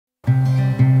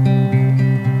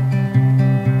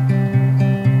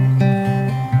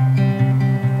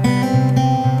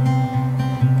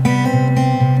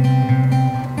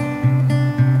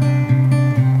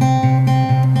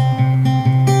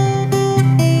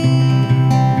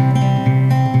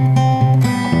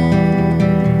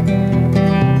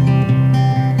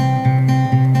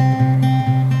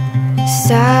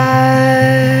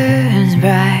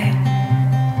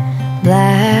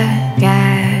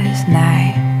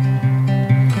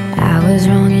was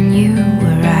wrong and you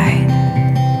were right.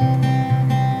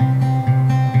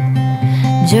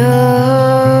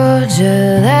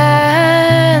 Georgia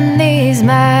land, these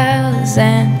miles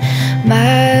and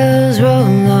miles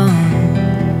roll on,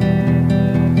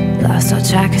 lost all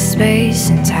track of space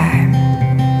and time.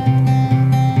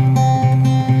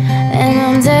 And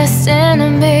I'm destined to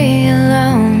be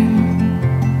alone,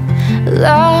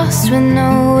 lost with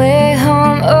no way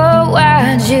home. Oh,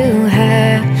 why'd you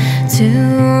have to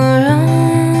run?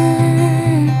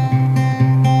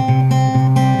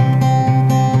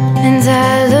 And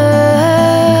I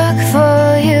look for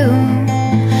you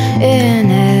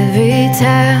in every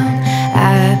town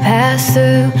I pass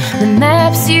through. The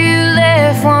maps you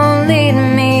left won't lead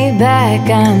me back.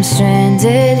 I'm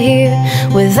stranded here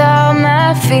with all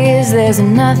my fears. There's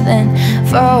nothing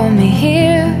for me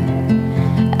here.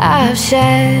 I've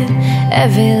shed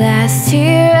every last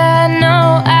tear. I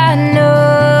know I'm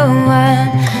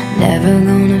never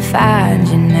gonna find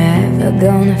you, never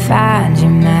gonna find you,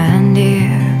 my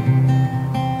dear.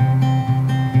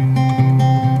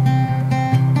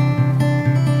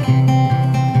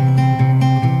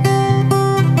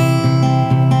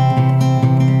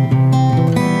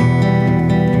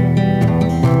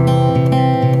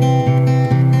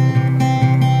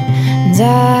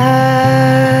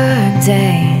 Dark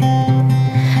day,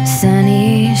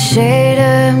 sunny shade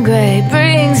of gray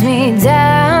brings me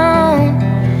down.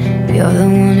 You're the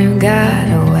one who got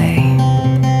away.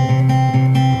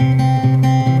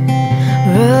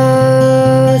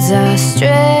 Roads are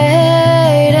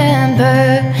straight and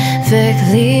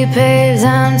perfectly paved.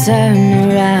 I'm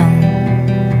turning around.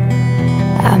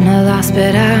 I'm not lost,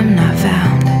 but I'm not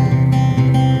found.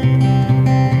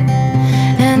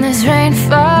 And this rain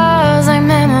falls like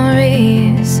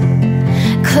memories.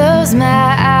 Close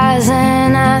my eyes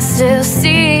and I still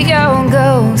see your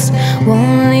ghost.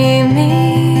 Won't leave me.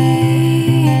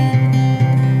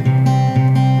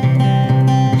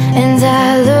 And I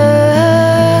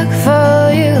look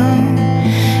for you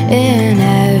in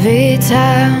every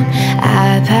town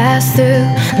I pass through.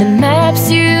 The maps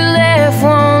you left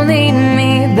won't lead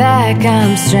me back.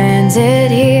 I'm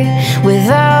stranded here with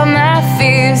all my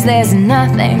fears. There's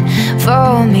nothing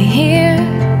for me here.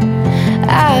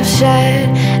 I've shed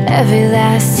every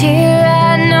last tear.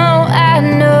 I know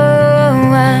I'm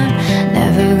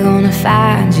never gonna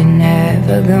find you,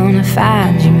 never gonna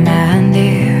find you, my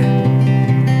dear.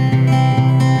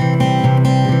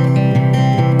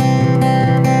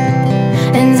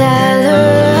 And I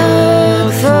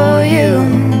look for you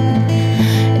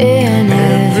in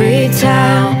every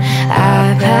town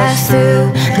I pass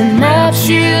through. The maps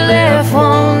you left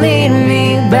won't lead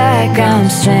me back. I'm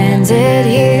stranded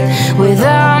here with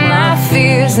all my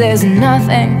fears. There's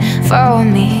nothing for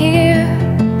me here.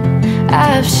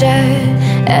 I've shed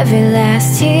every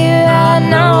last tear. I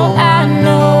know I'm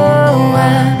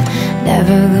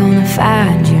never gonna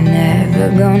find you, never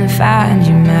gonna find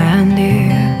you, my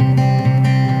dear.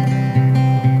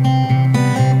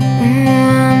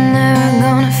 I'm never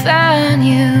gonna find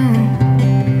you.